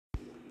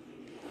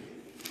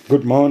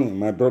Good morning,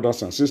 my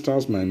brothers and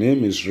sisters. My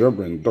name is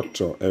Reverend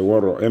Dr.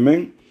 Eworo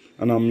Emeng,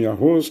 and I'm your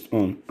host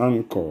on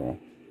Anchor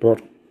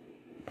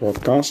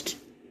podcast.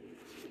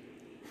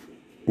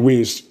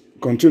 We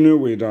continue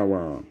with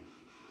our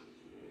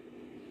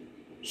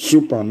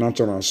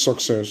supernatural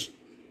success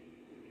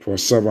for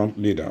servant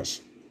leaders.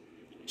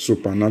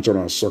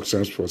 Supernatural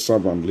success for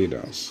servant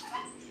leaders.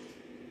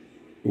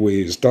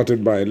 We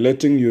started by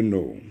letting you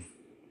know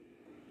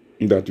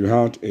that you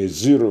had a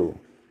 0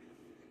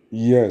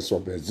 years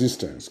of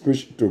existence,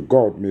 which to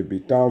God may be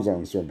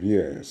thousands of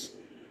years.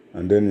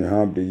 And then you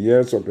have the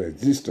years of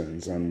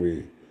existence, and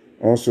we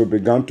also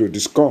began to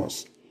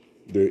discuss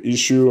the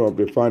issue of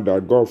the fact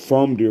that God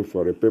formed you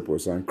for a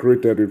purpose and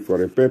created it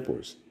for a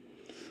purpose.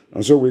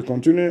 And so we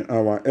continue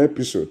our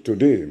episode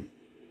today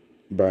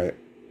by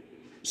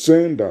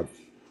saying that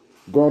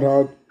God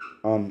had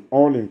an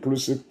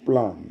all-inclusive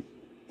plan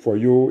for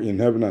you in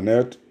heaven and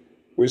earth.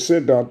 We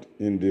said that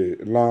in the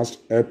last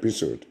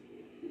episode.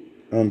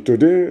 And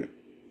today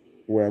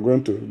we are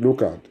going to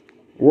look at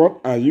what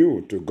are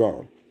you to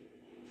God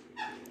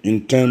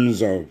in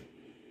terms of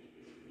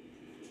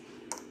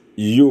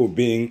you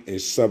being a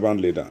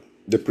servant leader.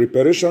 The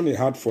preparation he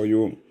had for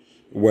you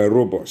were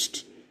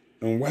robust.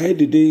 And why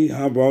did he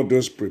have all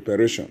those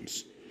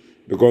preparations?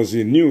 Because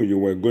he knew you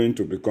were going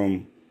to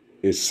become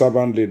a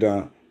servant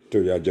leader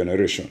to your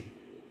generation.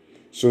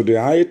 So the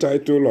high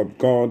title of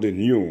God in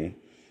you,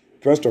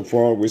 first of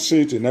all, we see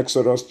it in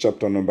Exodus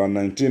chapter number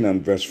 19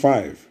 and verse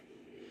 5.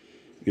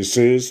 It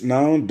says,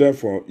 "Now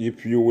therefore,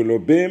 if you will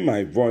obey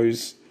my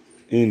voice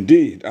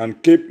indeed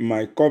and keep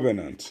my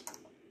covenant,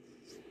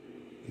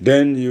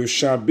 then you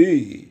shall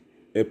be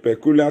a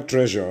peculiar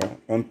treasure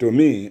unto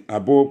me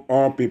above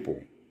all people.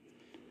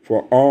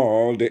 For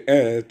all the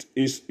earth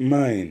is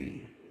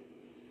mine."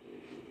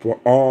 For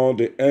all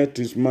the earth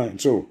is mine.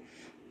 So,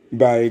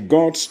 by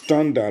God's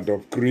standard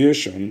of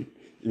creation,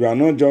 you are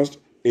not just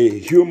a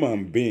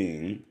human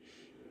being,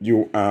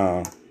 you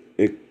are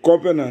a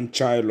covenant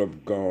child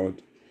of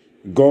God.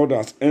 God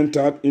has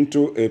entered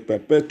into a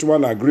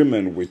perpetual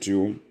agreement with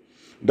you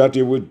that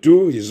he will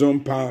do his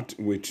own part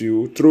with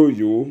you, through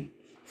you,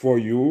 for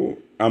you,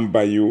 and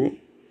by you,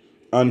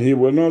 and he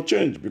will not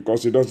change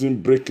because he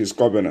doesn't break his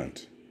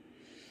covenant.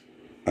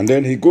 And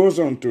then he goes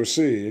on to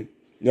say,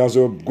 he has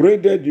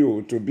upgraded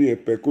you to be a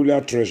peculiar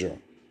treasure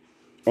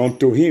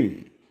unto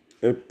him.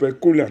 A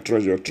peculiar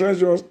treasure.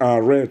 Treasures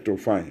are rare to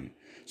find.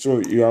 So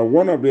you are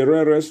one of the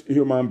rarest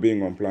human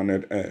beings on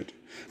planet Earth.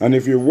 And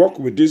if you walk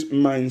with this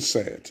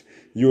mindset,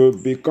 you will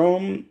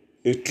become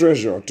a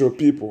treasure to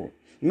people.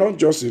 Not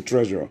just a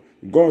treasure.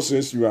 God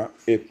says you are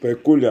a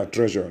peculiar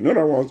treasure. In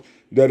other words,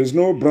 there is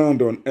no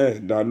brand on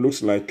earth that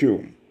looks like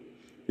you.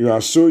 You are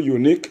so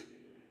unique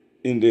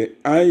in the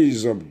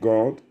eyes of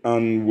God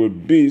and will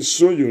be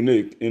so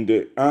unique in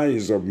the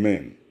eyes of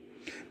men.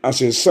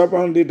 As a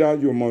servant leader,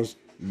 you must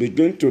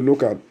begin to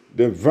look at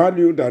the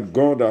value that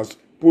God has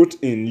put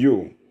in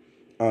you.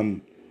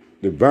 And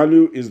the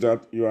value is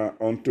that you are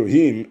unto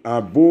him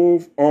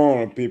above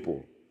all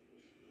people.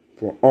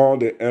 For all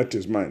the earth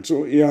is mine.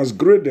 So he has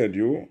graded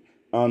you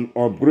and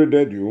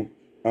upgraded you,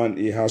 and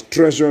he has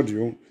treasured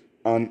you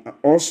and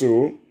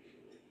also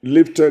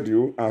lifted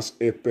you as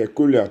a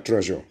peculiar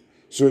treasure.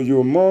 So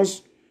you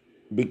must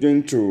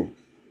begin to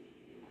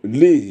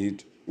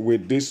lead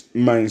with this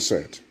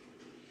mindset.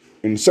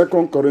 In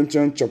 2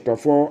 Corinthians chapter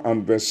 4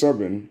 and verse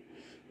 7,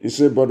 he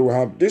said, "But we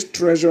have this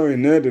treasure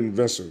in earthen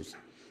vessels,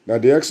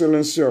 that the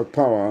excellency of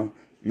power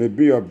may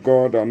be of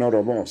God and not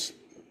of us."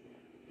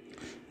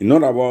 In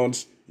other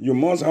words, you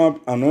must have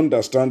an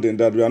understanding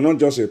that you are not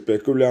just a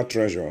peculiar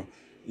treasure.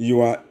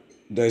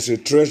 There's a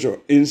treasure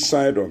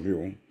inside of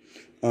you.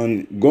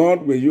 And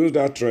God will use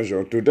that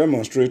treasure to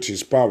demonstrate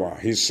his power,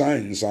 his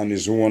signs, and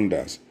his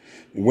wonders.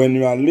 When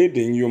you are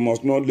leading, you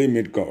must not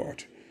limit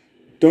God.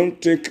 Don't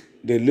take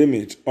the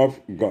limit of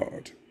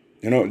God.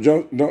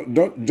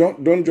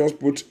 Don't just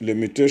put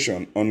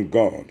limitation on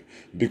God,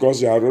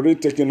 because you are already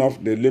taking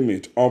off the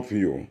limit of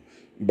you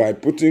by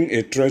putting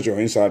a treasure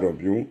inside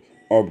of you,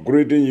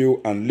 upgrading you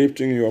and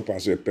lifting you up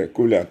as a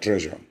peculiar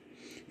treasure.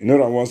 In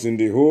other words, in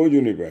the whole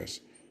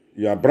universe,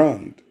 your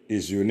brand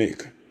is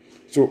unique.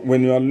 So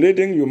when you are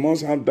leading, you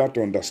must have that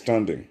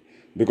understanding.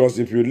 Because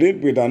if you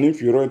lead with an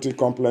inferiority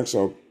complex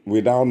or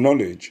without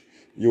knowledge,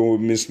 you will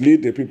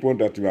mislead the people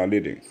that you are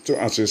leading. So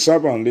as a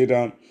servant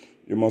leader,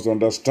 you must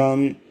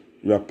understand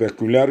your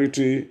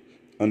peculiarity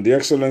and the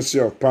excellency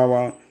of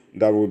power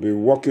that will be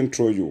working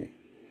through you.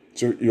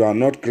 So you are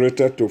not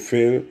created to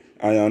fail,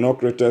 and you are not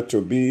created to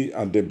be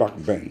at the back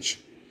bench.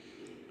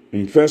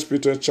 In 1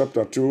 Peter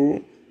chapter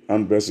 2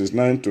 and verses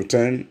 9 to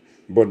 10,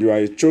 "But you are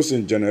a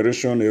chosen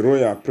generation, a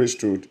royal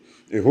priesthood,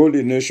 a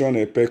holy nation,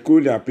 a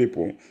peculiar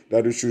people,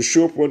 that you should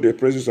show forth the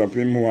praises of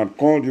him who had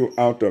called you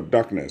out of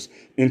darkness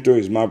into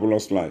his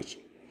marvelous light,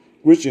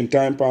 which in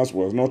time past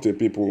was not a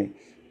people,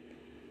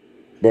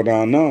 but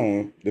are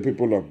now the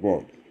people of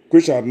God,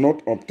 which had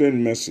not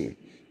obtained mercy,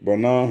 but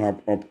now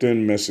have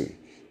obtained mercy."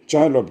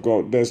 Child of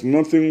God, there's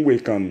nothing we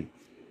can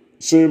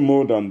say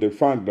more than the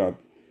fact that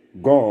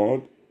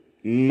God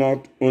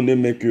not only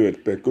make you a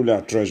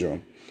peculiar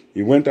treasure,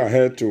 he went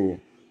ahead to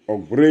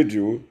upgrade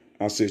you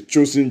as a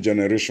chosen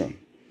generation.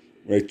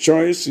 When a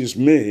choice is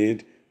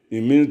made,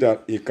 it means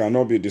that it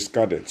cannot be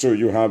discarded. So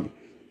you have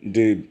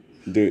the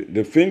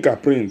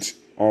fingerprint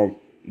of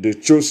the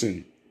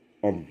chosen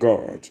of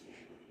God.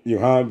 You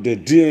have the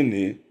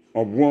DNA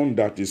of one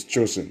that is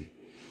chosen.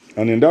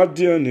 And in that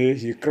DNA,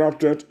 he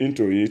crafted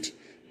into it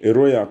a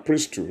royal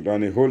priesthood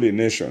and a holy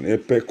nation, a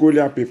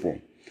peculiar people,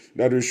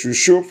 that you should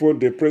show forth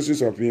the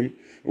praises of him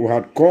who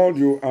had called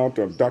you out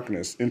of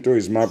darkness into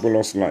his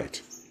marvelous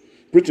light,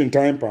 which in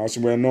time past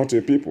were not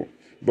a people,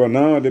 but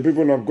now are the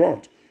people of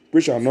God,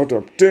 which have not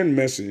obtained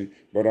mercy,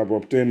 but have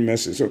obtained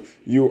mercy. So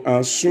you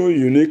are so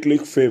uniquely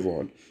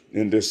favored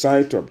in the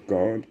sight of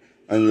God,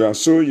 and you are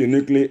so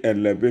uniquely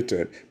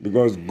elevated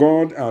because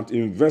God has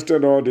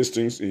invested all these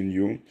things in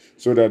you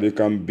so that you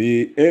can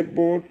be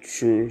able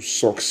to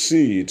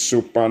succeed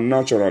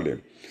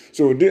supernaturally.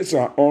 So these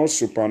are all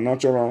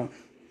supernatural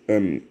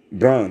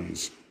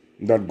brands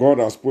that God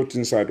has put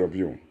inside of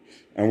you.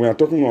 And we are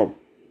talking of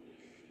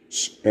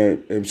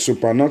a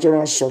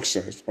supernatural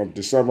success of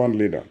the servant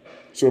leader.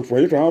 So for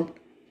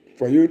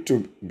you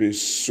to be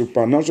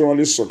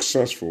supernaturally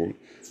successful,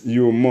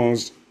 you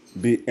must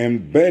be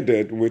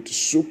embedded with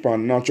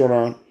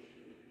supernatural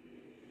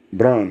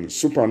brands,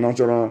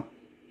 supernatural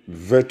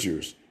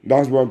virtues.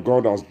 That's what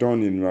God has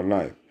done in your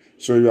life.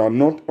 So you are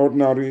not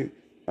ordinary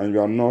and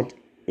you are not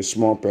a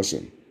small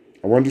person.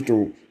 I want you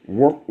to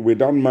work with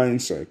that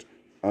mindset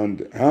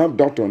and have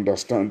that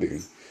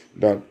understanding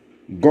that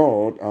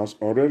God has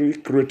already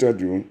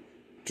created you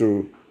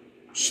to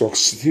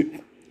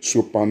succeed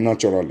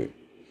supernaturally.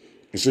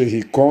 You see,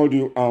 he called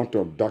you out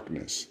of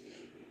darkness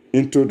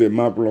into the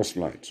marvelous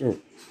light. So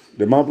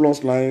the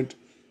marvelous light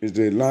is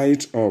the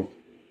light of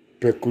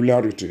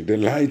peculiarity, the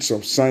lights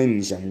of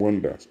signs and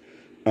wonders.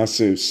 As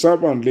a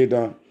servant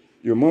leader,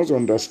 you must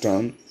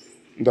understand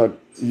that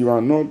you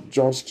are not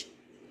just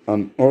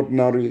an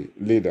ordinary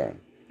leader.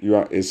 You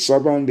are a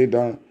servant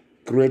leader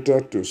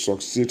created to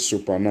succeed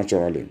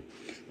supernaturally.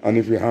 And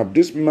if you have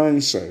this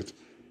mindset,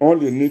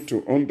 all you need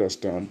to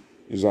understand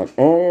is that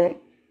all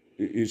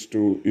is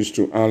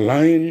to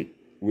align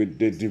with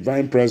the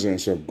divine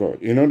presence of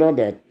God, in order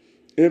that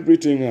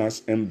everything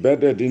that's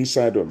embedded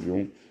inside of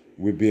you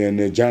will be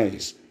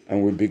energized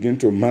and will begin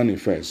to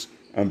manifest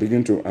and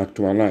begin to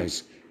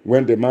actualize.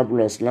 When the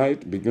marvelous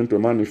light begin to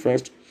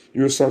manifest,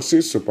 you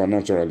succeed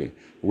supernaturally.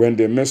 When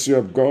the mercy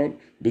of God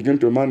begin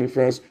to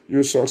manifest,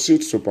 you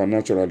succeed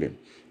supernaturally.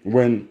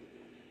 When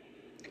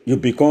you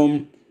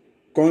become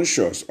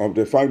conscious of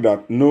the fact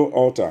that no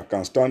altar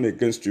can stand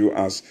against you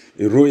as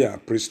a royal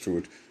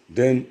priesthood,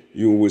 then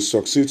you will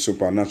succeed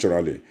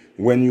supernaturally.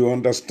 When you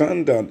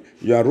understand that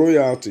your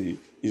royalty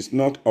is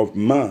not of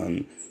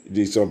man, it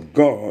is of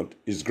God,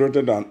 is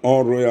greater than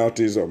all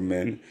royalties of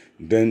men,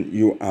 then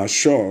you are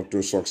sure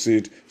to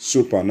succeed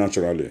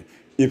supernaturally.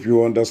 If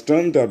you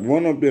understand that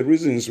one of the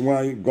reasons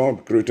why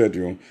God created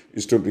you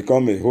is to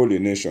become a holy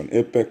nation,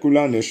 a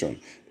peculiar nation,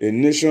 a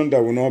nation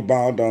that will not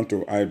bow down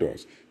to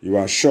idols, you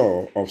are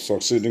sure of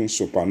succeeding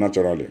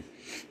supernaturally.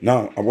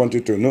 Now, I want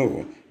you to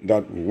know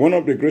that one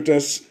of the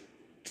greatest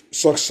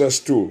success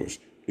tools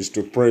is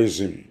to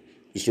praise him,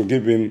 is to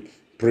give him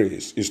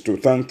praise, is to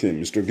thank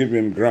him, is to give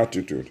him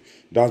gratitude.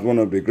 That's one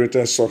of the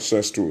greatest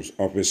success tools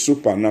of a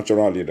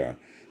supernatural leader.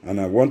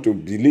 And I want to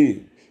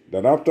believe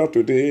that after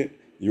today,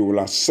 you will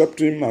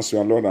accept him as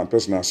your Lord and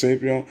personal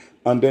Savior,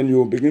 and then you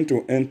will begin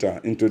to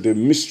enter into the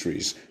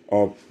mysteries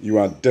of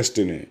your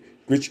destiny,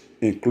 which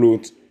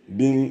includes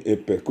being a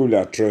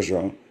peculiar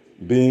treasure,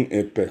 being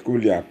a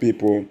peculiar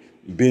people,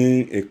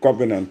 being a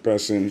covenant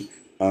person,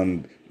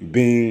 and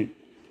being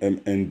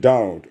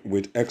endowed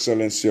with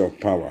excellency of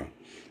power.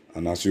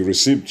 And as you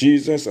receive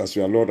Jesus as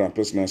your Lord and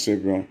personal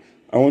Savior,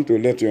 I want to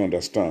let you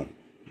understand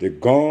the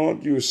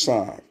God you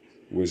serve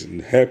will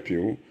help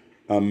you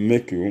and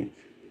make you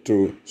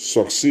to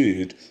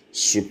succeed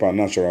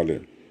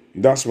supernaturally.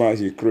 That's why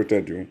he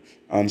created you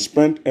and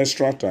spent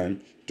extra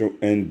time to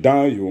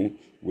endow you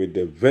with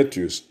the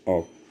virtues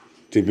of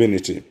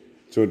divinity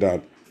so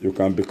that you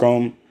can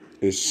become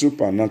a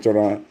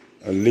supernatural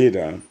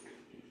leader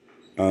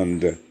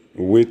and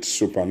with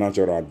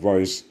supernatural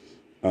advice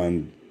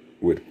and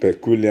with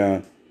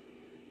peculiar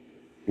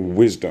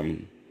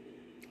wisdom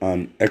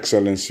and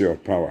excellency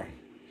of power.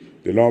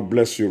 The Lord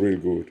bless you real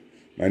good.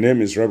 My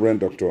name is Reverend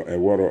Dr.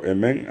 Eworo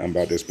Emeng, and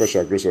by the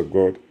special grace of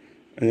God,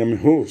 I am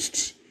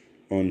host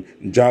on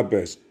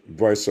Jabez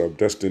Voice of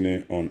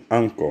Destiny on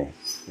Anchor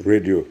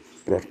Radio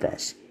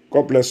broadcast.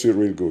 God bless you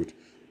real good.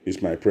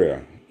 It's my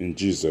prayer in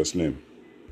Jesus' name.